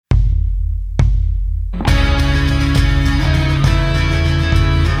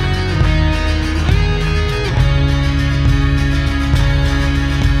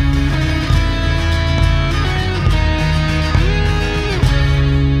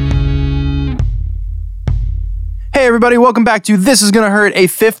everybody, welcome back to This Is Gonna Hurt, a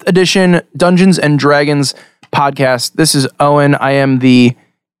 5th edition Dungeons & Dragons podcast. This is Owen. I am the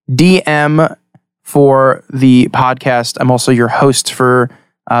DM for the podcast. I'm also your host for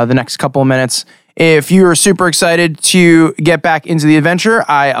the next couple of minutes. If you're super excited to get back into the adventure,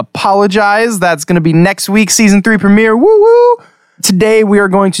 I apologize. That's going to be next week's Season 3 premiere. Woo-woo! Today, we are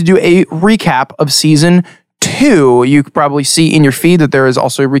going to do a recap of Season 2. You could probably see in your feed that there is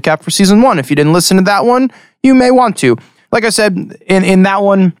also a recap for Season 1. If you didn't listen to that one, you may want to. Like I said, in that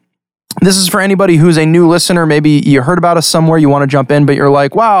one, this is for anybody who's a new listener. Maybe you heard about us somewhere, you want to jump in, but you're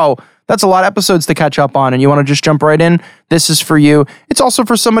like, wow, that's a lot of episodes to catch up on, and you want to just jump right in. This is for you. It's also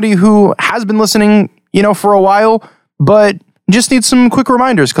for somebody who has been listening, for a while, but just needs some quick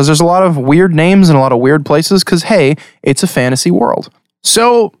reminders because there's a lot of weird names and a lot of weird places because, hey, it's a fantasy world.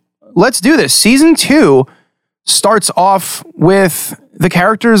 So let's do this. Season 2 starts off with the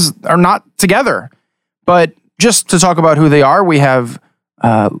characters are not together. But just to talk about who they are, we have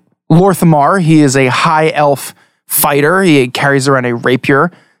Lorthamar. He is a high elf fighter. He carries around a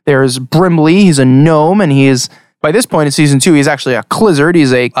rapier. There's Brimley. He's a gnome, and he is, by this point in Season 2, he's actually a Clizzard.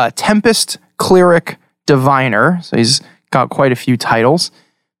 He's a Tempest Cleric Diviner, so he's got quite a few titles.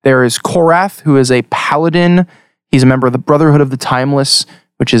 There is Korath, who is a Paladin. He's a member of the Brotherhood of the Timeless,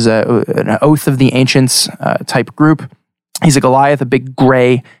 which is an Oath of the Ancients type group. He's a Goliath, a big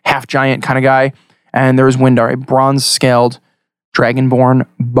gray, half-giant kind of guy. And there is Windar, a bronze-scaled Dragonborn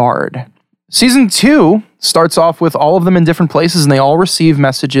Bard. Season 2 starts off with all of them in different places, and they all receive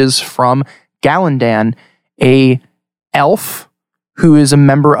messages from Galandan, a elf who is a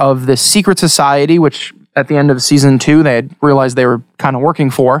member of the Secret Society, which at the end of Season 2 they had realized they were kind of working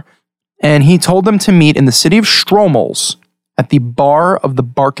for. And he told them to meet in the city of Stromels at the Bar of the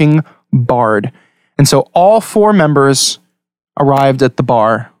Barking Bard. And so all 4 members arrived at the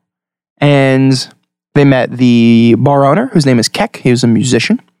bar, and they met the bar owner, whose name is Keck. He was a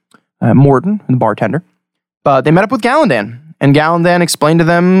musician. Morden, the bartender. But they met up with Galandan, and Galandan explained to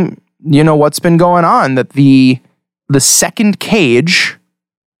them, what's been going on, that the second cage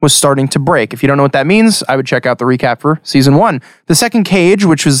was starting to break. If you don't know what that means, I would check out the recap for Season 1. The second cage,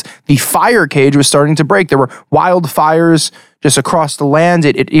 which was the fire cage, was starting to break. There were wildfires just across the land.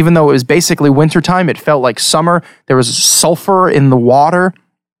 It even though it was basically wintertime, it felt like summer. There was sulfur in the water.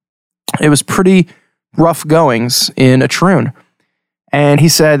 It was pretty rough goings in Atroon. And he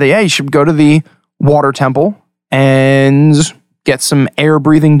said that, you should go to the water temple and get some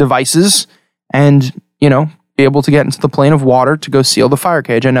air-breathing devices and, be able to get into the plane of water to go seal the fire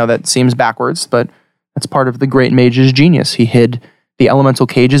cage. I know that seems backwards, but that's part of the great mage's genius. He hid the elemental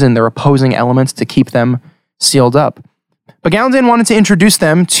cages and their opposing elements to keep them sealed up. But Galandan wanted to introduce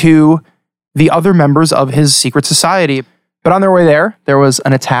them to the other members of his secret society. But on their way there was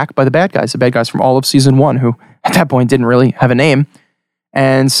an attack by the bad guys from all of Season 1, who at that point didn't really have a name.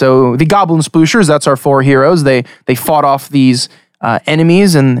 And so the Goblin Splooshers, that's our 4 heroes, they fought off these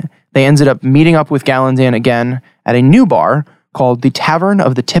enemies, and they ended up meeting up with Galandan again at a new bar called the Tavern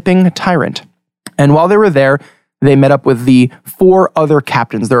of the Tipping Tyrant. And while they were there, they met up with the 4 other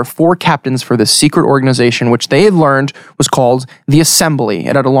captains. There are 4 captains for this secret organization, which they had learned was called the Assembly.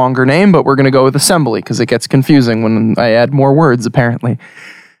 It had a longer name, but we're going to go with Assembly because it gets confusing when I add more words, apparently.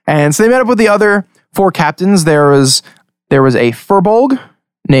 And so they met up with the other 4 captains. There was a Furbolg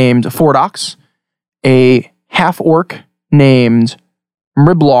named Fordox, a half-orc named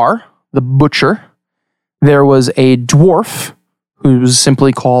Mriblar, the Butcher. There was a dwarf who was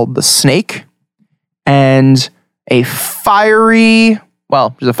simply called the Snake, and a fiery,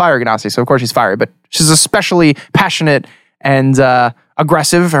 she's a fire ganassi, so of course she's fiery, but she's especially passionate and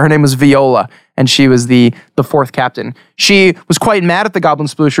aggressive. Her name was Viola, and she was the 4th captain. She was quite mad at the Goblin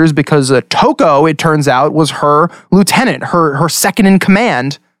Splooshers because Toko, it turns out, was her lieutenant, her second in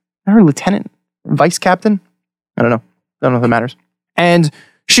command. Her lieutenant? Vice captain? I don't know if that matters. And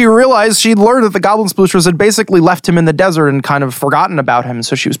she realized she'd learned that the Goblin Splooshers had basically left him in the desert and kind of forgotten about him,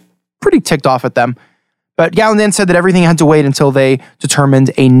 so she was pretty ticked off at them. But Galandan said that everything had to wait until they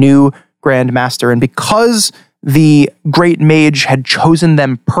determined a new Grand Master, and because the Great Mage had chosen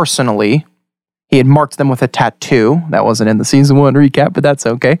them personally, he had marked them with a tattoo. That wasn't in the Season 1 recap, but that's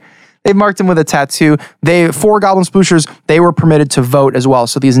okay. They marked him with a tattoo. 4 Goblin Splooshers, they were permitted to vote as well.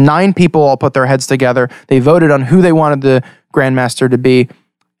 So these 9 people all put their heads together. They voted on who they wanted the Grandmaster to be,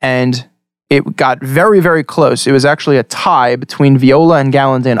 and it got very, very close. It was actually a tie between Viola and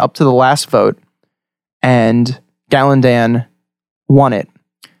Galandan up to the last vote, and Galandan won it.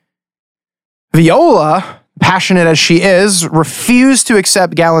 Viola, passionate as she is, refused to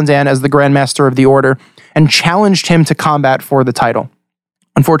accept Galandan as the Grandmaster of the Order and challenged him to combat for the title.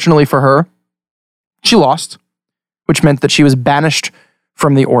 Unfortunately for her, she lost, which meant that she was banished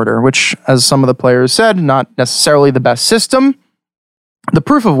from the order, which, as some of the players said, not necessarily the best system. The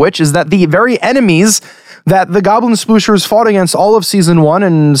proof of which is that the very enemies that the Goblin Splooshers fought against all of Season 1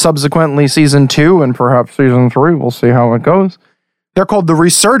 and subsequently Season 2 and perhaps Season 3, we'll see how it goes. They're called the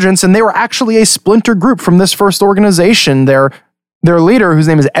Resurgence, and they were actually a splinter group from this first organization. Their leader, whose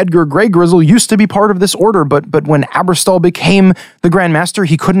name is Edgar Grey Grizzle, used to be part of this order, but when Aberstall became the Grand Master,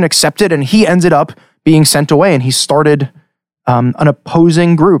 he couldn't accept it, and he ended up being sent away, and he started an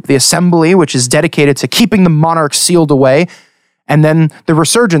opposing group, the Assembly, which is dedicated to keeping the monarch sealed away, and then the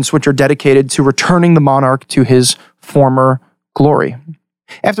Resurgence, which are dedicated to returning the monarch to his former glory.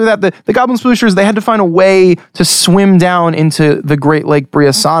 After that, the Goblin Splooshers, they had to find a way to swim down into the Great Lake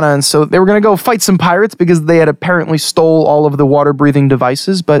Briasana, and so they were going to go fight some pirates because they had apparently stole all of the water-breathing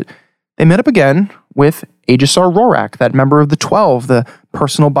devices, but they met up again with Aegisar Rorak, that member of the 12, the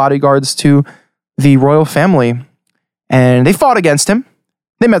personal bodyguards to the royal family, and they fought against him.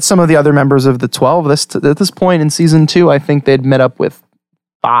 They met some of the other members of the 12. At this point in Season 2, I think they'd met up with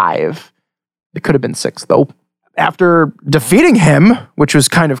 5. It could have been 6, though. After defeating him, which was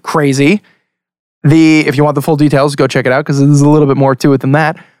kind of crazy, if you want the full details, go check it out, because there's a little bit more to it than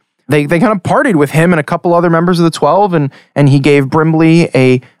that. They kind of partied with him and a couple other members of the 12, and he gave Brimley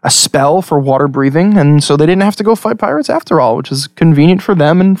a spell for water breathing, and so they didn't have to go fight pirates after all, which is convenient for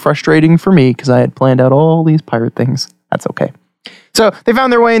them and frustrating for me, because I had planned out all these pirate things. That's okay. So they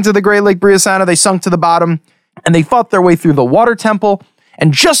found their way into the Great Lake Briasana, they sunk to the bottom, and they fought their way through the water temple,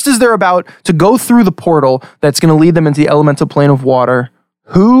 and just as they're about to go through the portal that's going to lead them into the elemental plane of water,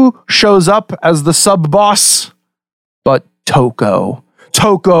 who shows up as the sub-boss? But Toko.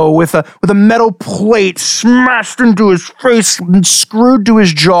 Toko with a metal plate smashed into his face and screwed to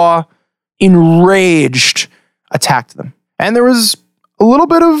his jaw, enraged, attacked them. And there was a little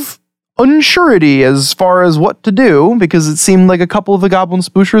bit of unsurety as far as what to do, because it seemed like a couple of the Goblin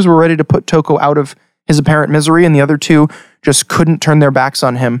Splooshers were ready to put Toko out of his apparent misery, and the other 2 just couldn't turn their backs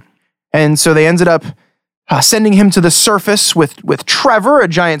on him. And so they ended up sending him to the surface with Trevor, a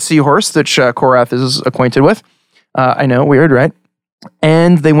giant seahorse that Korath is acquainted with. I know, weird, right?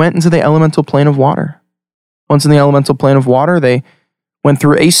 And they went into the elemental plane of water. Once in the elemental plane of water, they went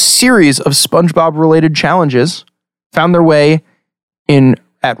through a series of SpongeBob-related challenges, found their way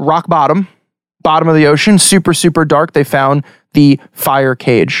at rock bottom of the ocean, super, super dark. They found the fire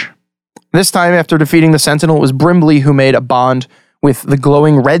cage. This time, after defeating the Sentinel, it was Brimley who made a bond with the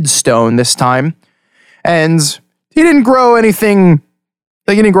glowing redstone this time. And he didn't grow anything,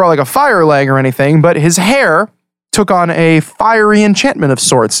 he didn't grow like a fire leg or anything, but his hair took on a fiery enchantment of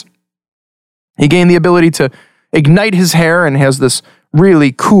sorts. He gained the ability to ignite his hair and has this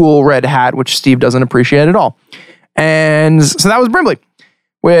really cool red hat, which Steve doesn't appreciate at all. And so that was Brimley,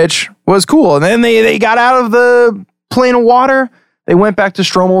 which was cool. And then they got out of the plane of water. They went back to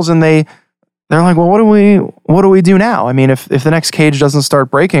Stromel's, and they're like, well, what do we do now? I mean, if the next cage doesn't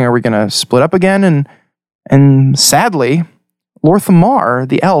start breaking, are we going to split up again? And sadly, Lorthamar,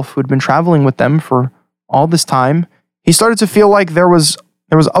 the elf who had been traveling with them for all this time, he started to feel like there was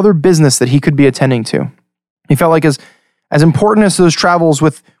other business that he could be attending to. He felt like as important as those travels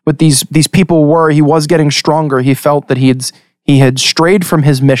with these people were, he was getting stronger. He felt that he had strayed from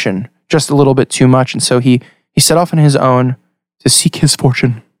his mission just a little bit too much, and so he set off on his own to seek his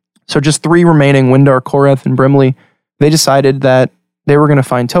fortune. So just 3 remaining, Windar, Korath, and Brimley, they decided that they were going to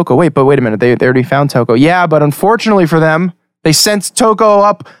find Toko. Wait a minute, they already found Toko. Yeah, but unfortunately for them, they sent Toko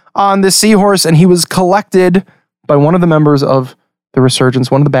up on the seahorse, and he was collected by one of the members of the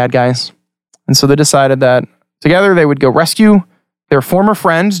Resurgence, one of the bad guys. And so they decided that together they would go rescue their former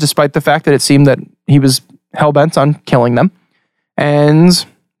friend, despite the fact that it seemed that he was hell-bent on killing them. And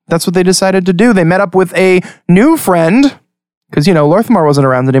that's what they decided to do. They met up with a new friend, because, Lorthamar wasn't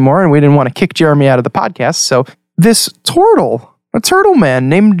around anymore, and we didn't want to kick Jeremy out of the podcast. So this a turtle man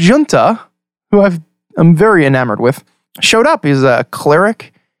named Junta, who I'm very enamored with, showed up. He's a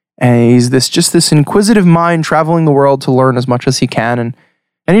cleric, and he's this inquisitive mind traveling the world to learn as much as he can.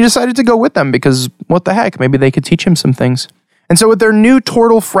 And he decided to go with them because what the heck, maybe they could teach him some things. And so with their new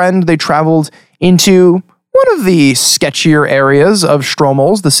turtle friend, they traveled into one of the sketchier areas of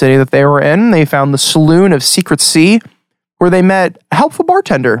Stromel's, the city that they were in. They found the Saloon of Secret Sea, where they met a helpful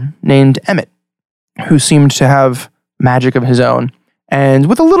bartender named Emmett, who seemed to have magic of his own. And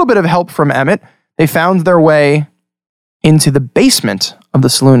with a little bit of help from Emmett, they found their way into the basement of the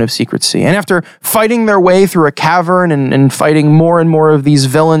Saloon of Secret Sea. And after fighting their way through a cavern and fighting more and more of these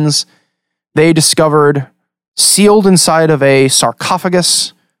villains, they discovered, sealed inside of a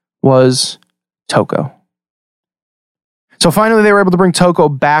sarcophagus, was Toko. So finally, they were able to bring Toko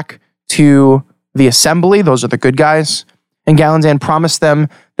back to the Assembly. Those are the good guys. And Galandan promised them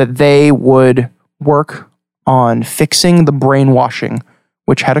that they would work on fixing the brainwashing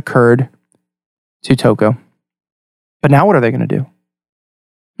which had occurred to Toko. But now what are they going to do?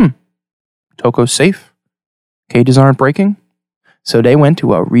 Toko's safe. Cages aren't breaking. So they went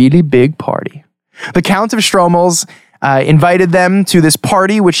to a really big party. The Count of Stromels invited them to this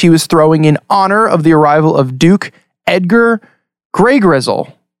party, which he was throwing in honor of the arrival of Duke Edgar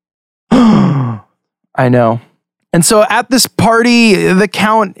Greygrizzle. I know. And so at this party, the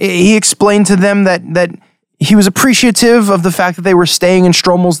Count, he explained to them that he was appreciative of the fact that they were staying in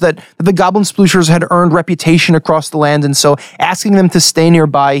Stromels, that the Goblin Splooshers had earned reputation across the land, and so asking them to stay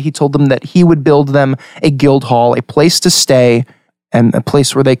nearby, he told them that he would build them a guild hall, a place to stay, and a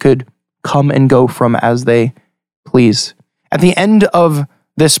place where they could come and go from as they please. At the end of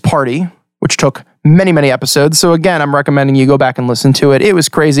this party, which took many, many episodes, so again, I'm recommending you go back and listen to it. It was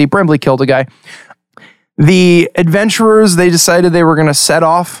crazy. Brimley killed a guy. The adventurers, they decided they were going to set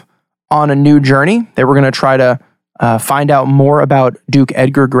off on a new journey. They were going to try to find out more about Duke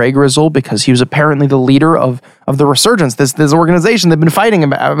Edgar Greygrizzle because he was apparently the leader of the Resurgence, this organization they've been fighting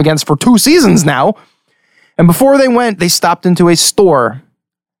against for 2 seasons now. And before they went, they stopped into a store.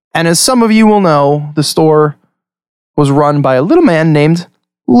 And as some of you will know, the store was run by a little man named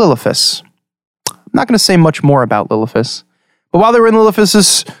Lilithus. I'm not going to say much more about Lilithus. But while they were in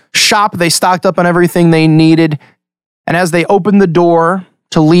Lilithus's shop, they stocked up on everything they needed. And as they opened the door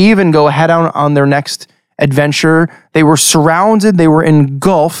to leave and go head out on their next adventure, they were surrounded, they were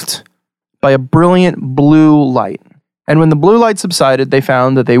engulfed by a brilliant blue light. And when the blue light subsided, they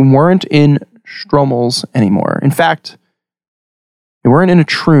found that they weren't in Stromels anymore. In fact, they weren't in a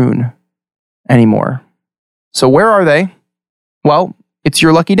Troon anymore. So where are they? Well, it's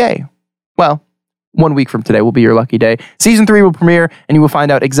your lucky day. Well, 1 week from today will be your lucky day. Season 3 will premiere, and you will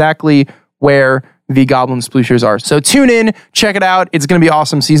find out exactly where the Goblin Splooshers are. So tune in, check it out. It's going to be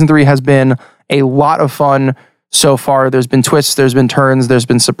awesome. Season 3 has been a lot of fun so far. There's been twists, there's been turns, there's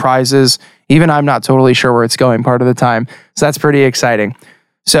been surprises. Even I'm not totally sure where it's going part of the time. So that's pretty exciting.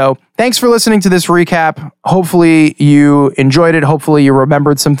 So thanks for listening to this recap. Hopefully you enjoyed it. Hopefully you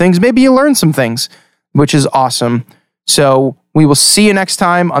remembered some things. Maybe you learned some things, which is awesome. So we will see you next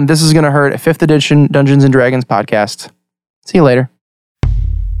time on This Is Gonna Hurt, a 5th edition Dungeons & Dragons podcast. See you later.